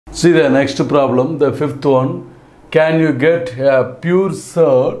See the next problem, the fifth one. Can you get a pure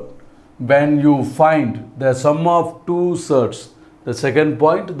surd when you find the sum of two surds? The second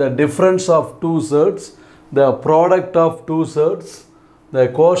point, the difference of two surds, the product of two surds, the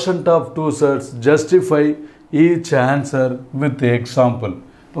quotient of two surds. Justify each answer with the example.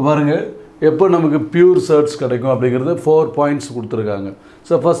 இப்போ பாருங்க எப்போ நமக்கு pure surds கிடைக்கும் அப்படிங்கிறது 4 points கொடுத்துருக்காங்க.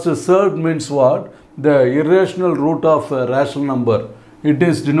 So first, surd means what? The irrational root of a rational number. It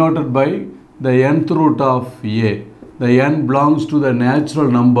is denoted by the nth root of a. The n belongs to the natural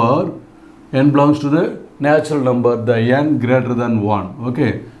number. N belongs to the natural number. The n greater than 1.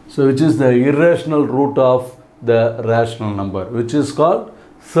 Okay. So which is the irrational root of the rational number, which is called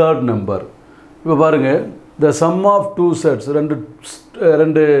surd number. இப்போ பாருங்க, the sum of two surds,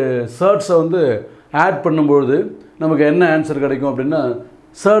 ரெண்டு surds வந்து add பண்ணும்போது நமக்கு என்ன answer கிடைக்கும் அப்படின்னா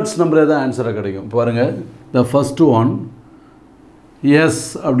surds நம்பரே தான் ஆன்சராக கிடைக்கும். பாருங்க, the first one yes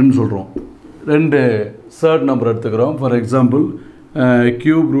அப்படின்னு சொல்கிறோம். ரெண்டு surd நம்பர் எடுத்துக்கிறோம். For example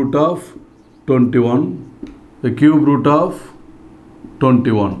cube root of 21, the cube root of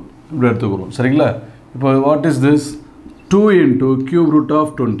 21 இப்படி எடுத்துக்கிறோம். சரிங்களா? இப்போ what is this? 2 into cube root of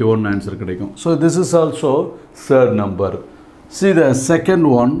 21 answer கிடைக்கும். So this is also surd number. See the second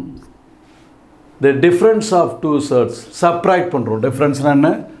one, the difference of two surds. Subtract பண்ணுறோம். டிஃப்ரென்ஸ்னா என்ன?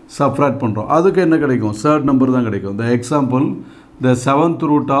 Subtract பண்ணுறோம். அதுக்கு என்ன கிடைக்கும்? surd நம்பர் தான் கிடைக்கும். The example, the 7th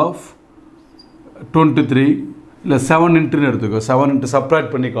root of 23, இல்லை 7 இன்ட்டுன்னு எடுத்துக்கோ. 7 இன்ட்டு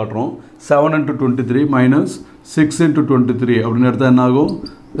சப்ராக்ட் பண்ணி காட்டுறோம். 7 into 23 minus 6 into 23 அப்படின்னு எடுத்தால் என்ன ஆகும்?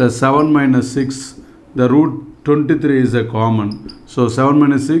 The 7 minus 6, the root 23 is a common. So 7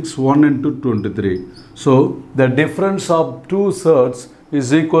 minus 6, 1 into 23. So the difference of two surds is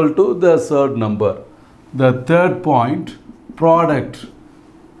equal to the surd number. The third point, product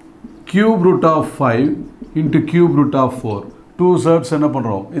cube root of 5 into cube root of 4. Two surds என்ன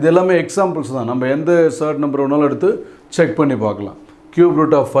பண்ணுறோம்? இது எல்லாமே examples தான். நம்ம எந்த surd number வேணாலும் எடுத்து check பண்ணி பார்க்கலாம். Cube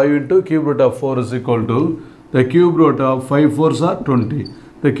root of 5 into cube root of 4 is equal to the cube root of 5 4s are 20.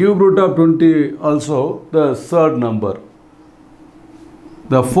 The cube root of 20 also the surd number.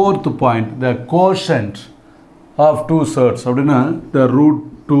 The fourth point, the quotient of two surds அப்படின்னா the root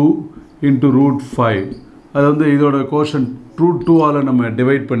 2 into root 5. அது வந்து இதோட quotient root 2 all நம்ம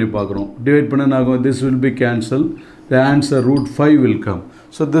divide பண்ணி பார்க்குறோம். Divide பண்ண ஆகும், this will be cancelled. The answer root 5 will come.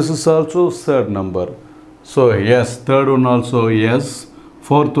 So this is also surd number. So yes, third one also yes.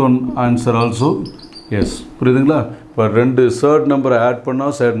 Fourth one answer also yes. புரியுதுங்களா? இப்போ ரெண்டு surd நம்பரை add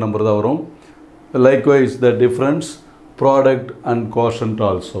பண்ணால் surd நம்பர் தான் வரும். Likewise the difference, product and quotient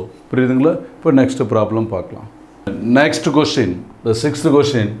also. புரியுதுங்களா? இப்போ next problem பார்க்கலாம். Next question, the sixth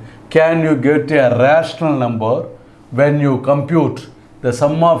question. Can you get a rational number when you compute the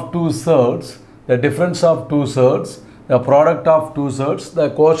sum of two surds, the difference of two surds, the product of two surds, the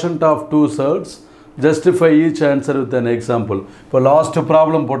quotient of two surds? Justify each answer with an example. இப்போ last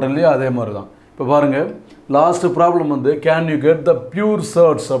problem போட்டோம்லையே அதே மாதிரி தான். இப்போ பாருங்கள், last problem வந்து can you get the pure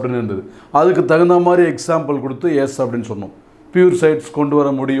surds அப்படின்னு இருந்தது. அதுக்கு தகுந்த மாதிரி எக்ஸாம்பிள் கொடுத்து எஸ் அப்படின்னு சொன்னோம். பியூர் சைட்ஸ் கொண்டு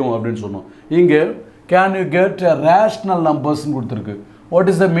வர முடியும் அப்படின்னு சொன்னோம். இங்கே can you get a rational நம்பர்ஸ்ன்னு கொடுத்துருக்கு.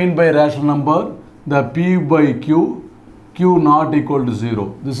 What is the mean by rational number? The B by Q, Q not equal to 0.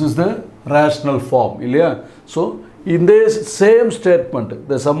 This is the rational form இல்லையா? ஸோ இந்த same statement,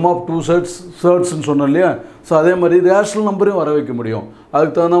 the some of two சர்ட்ஸ்ன்னு சொன்னோம் இல்லையா? So அதே மாதிரி rational நம்பரையும் வர வைக்க முடியும்.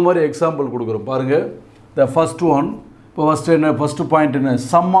 அதுக்கு தகுந்த மாதிரி எக்ஸாம்பிள் கொடுக்குறோம். பாருங்கள், த ஃபஸ்ட் ஒன், இப்போ ஃபஸ்ட்டு என்ன, ஃபஸ்ட்டு பாயிண்ட் என்ன?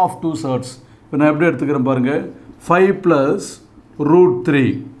 Some of two surds. இப்போ நான் எப்படி எடுத்துக்கிறேன் பாருங்கள், 5 + √3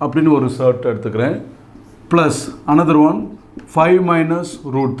 அப்படின்னு ஒரு சர்ட் எடுத்துக்கிறேன். Plus another one 5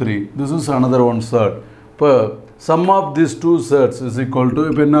 - √3. This is another one shirt. இப்போ some of this two surds is equal to,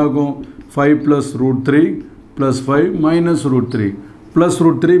 இப்போ என்ன ஆகும்? 5 + √3 + 5 - √3. +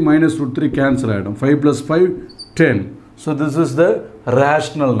 √3 - √3 கேன்சல் ஆகிடும். 5 + 5 10. So this is the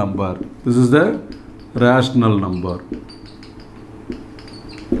rational number. This is the rational number.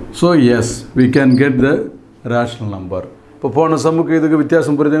 So yes, we can get the rational number. இப்போ போன சம்முக்கு இதுக்கு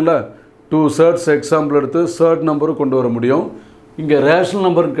வித்தியாசம் புரியுதுங்களா? டூ சர்ட்ஸ் எக்ஸாம்பிள் எடுத்து சர்ட் நம்பரும் கொண்டு வர முடியும். இங்கே ரேஷ்னல்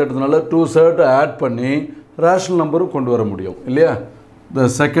நம்பர்னு கேட்டதுனால டூ சர்ட் ஆட் பண்ணி ரேஷ்னல் நம்பரும் கொண்டு வர முடியும் இல்லையா? The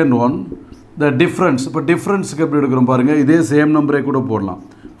second one, the difference. இப்போ டிஃப்ரென்ஸுக்கு எப்படி எடுக்கிறோம் பாருங்கள், இதே சேம் நம்பரே கூட போடலாம்.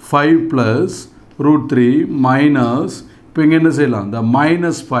 5 + √3 மைனஸ், இப்போ இங்கே என்ன செய்யலாம்? த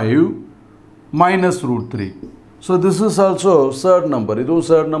 -5 - √3. So this is also shirt number. இதுவும்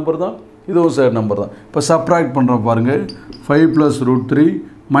சர்ட் நம்பர் தான், இதுவும் சர்ட் நம்பர் தான். இப்போ சப்ராக்ட் பண்ணுறோம் பாருங்கள். 5 + √3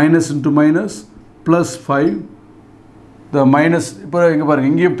 மைனஸ் இன்ட்டு மைனஸ் ப்ளஸ் 5, த மைனஸ், இப்போ இங்கே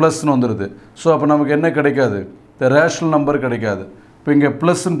பாருங்கள் இங்கேயும் ப்ளஸ்ன்னு வந்துடுது. ஸோ அப்போ நமக்கு என்ன கிடைக்காது? த ரேஷ்னல் நம்பர் கிடைக்காது. இப்போ இங்கே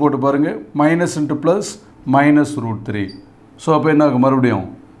ப்ளஸ்ன்னு போட்டு பாருங்கள், மைனஸ் இன்ட்டு ப்ளஸ் -√3. ஸோ அப்போ என்ன ஆகும்? மறுபடியும்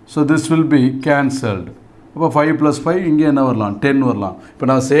So this will be cancelled. இப்போ 5 + 5 இங்கே என்ன வரலாம் 10 வரலாம். இப்போ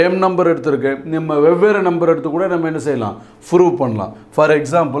நான் சேம் நம்பர் எடுத்துருக்கேன், நம்ம வெவ்வேறு நம்பர் எடுத்து கூட நம்ம என்ன செய்யலாம் ப்ரூவ் பண்ணலாம். For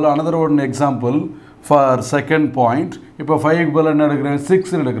example another one example for second point. இப்போ 5க்கு பதிலா என்ன எடுக்கிறேன்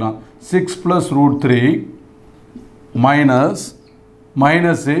 6 எடுக்கிறோம். 6 + √3 minus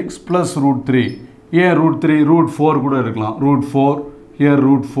 -6 + √3. ஏன் √3 √4 கூட இருக்கலாம். √4 here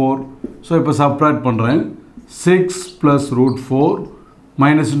 √4. ஸோ இப்போ சப்ட்ராக்ட் பண்ணுறேன். 6 + √4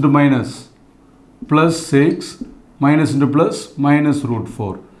 minus into minus plus 6 minus into plus minus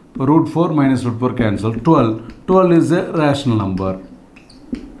 √4. So √4 minus √4 cancel. 12 is a rational number.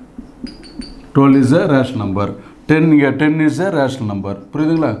 12 is a rational number. 10 is a rational number.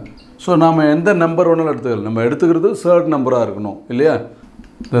 புரியுதுங்களா? ஸோ நாம் எந்த நம்பர் ஒன்றும் எடுத்துக்கலாம். நம்ம எடுத்துக்கிறது third நம்பராக இருக்கணும் இல்லையா?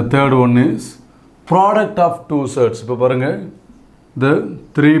 The third one is product of two surds. இப்போ பாருங்கள், the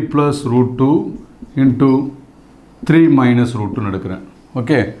 3 + √2 into 3 minus √2 எடுக்கிறேன்.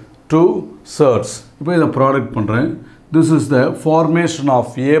 Okay, 2 surds. இப்போ இதை ப்ராடக்ட் பண்ணுறேன். This is the formation of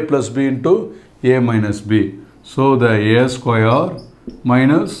a plus b into a minus b. So the a square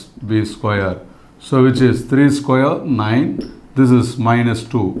minus b square. So which is 3 square 9. This is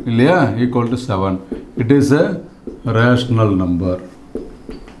 -2 இல்லையா, equal to 7. It is a rational number.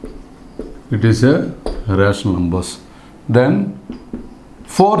 It is a rational numbers. Then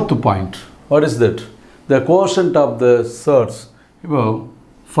fourth point. What is that? The quotient of the surds. இப்போ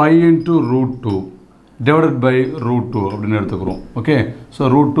 5 into √2 divided by √2 அப்படின்னு எடுத்துக்கிறோம். Okay, so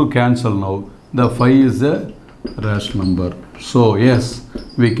 √2 cancel now. The 5 is a rational number. So yes,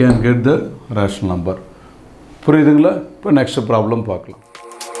 we can get the rational number. புரியுதுங்களா? இப்போ next problem பார்க்கலாம்.